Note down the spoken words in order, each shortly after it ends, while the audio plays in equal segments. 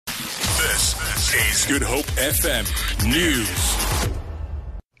This is Good Hope FM News.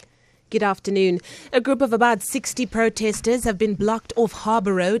 Good afternoon. A group of about 60 protesters have been blocked off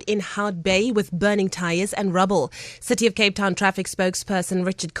Harbour Road in Hout Bay with burning tyres and rubble. City of Cape Town traffic spokesperson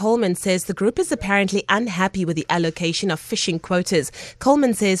Richard Coleman says the group is apparently unhappy with the allocation of fishing quotas.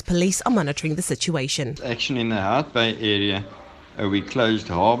 Coleman says police are monitoring the situation. Action in the Hout Bay area. We closed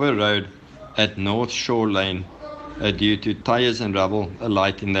Harbour Road at North Shore Lane due to tyres and rubble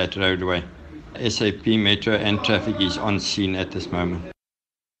alight in that roadway. SAP Metro and traffic is on scene at this moment.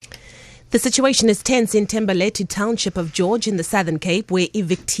 The situation is tense in Tembaletu township of George in the Southern Cape, where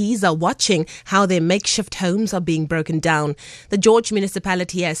evictees are watching how their makeshift homes are being broken down. The George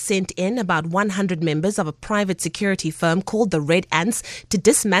municipality has sent in about 100 members of a private security firm called the Red Ants to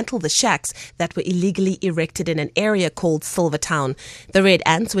dismantle the shacks that were illegally erected in an area called Silvertown. The Red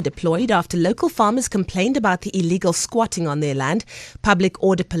Ants were deployed after local farmers complained about the illegal squatting on their land. Public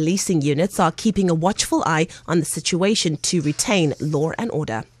order policing units are keeping a watchful eye on the situation to retain law and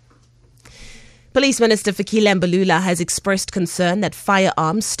order. Police Minister Fikile Mbalula has expressed concern that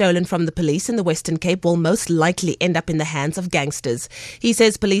firearms stolen from the police in the Western Cape will most likely end up in the hands of gangsters. He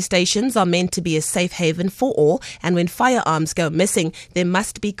says police stations are meant to be a safe haven for all, and when firearms go missing, there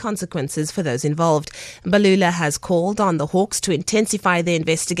must be consequences for those involved. Mbalula has called on the Hawks to intensify their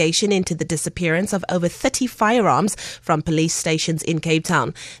investigation into the disappearance of over 30 firearms from police stations in Cape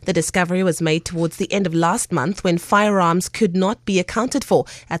Town. The discovery was made towards the end of last month when firearms could not be accounted for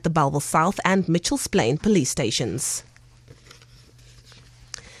at the Bellville South and Mitchell's Plain police stations.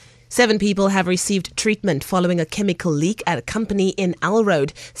 7 people have received treatment following a chemical leak at a company in Al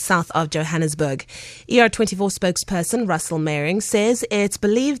Road, south of Johannesburg. ER24 spokesperson Russell Mering says it's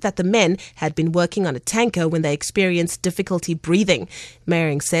believed that the men had been working on a tanker when they experienced difficulty breathing.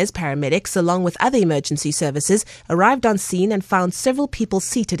 Mering says paramedics, along with other emergency services, arrived on scene and found several people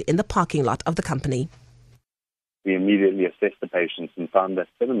seated in the parking lot of the company. We immediately assessed the patients and found that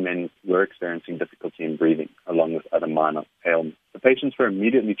 7 men were experiencing difficulty in breathing, along with other minor ailments. The patients were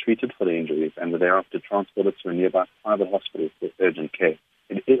immediately treated for the injuries and were thereafter transported to a nearby private hospital for urgent care.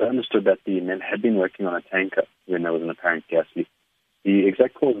 It is understood that the men had been working on a tanker when there was an apparent gas leak. The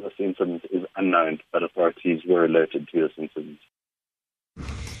exact cause of this incident is unknown, but authorities were alerted to this incident.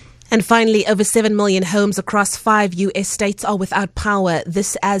 And finally, over 7 million homes across 5 U.S. states are without power.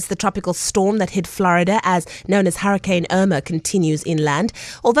 This as the tropical storm that hit Florida, known as Hurricane Irma, continues inland.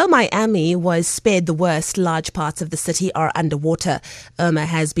 Although Miami was spared the worst, large parts of the city are underwater. Irma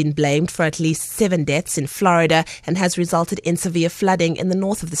has been blamed for at least 7 deaths in Florida and has resulted in severe flooding in the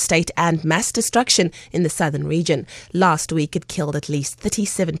north of the state and mass destruction in the southern region. Last week, it killed at least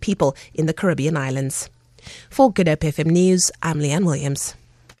 37 people in the Caribbean islands. For Good Hope FM News, I'm Leanne Williams.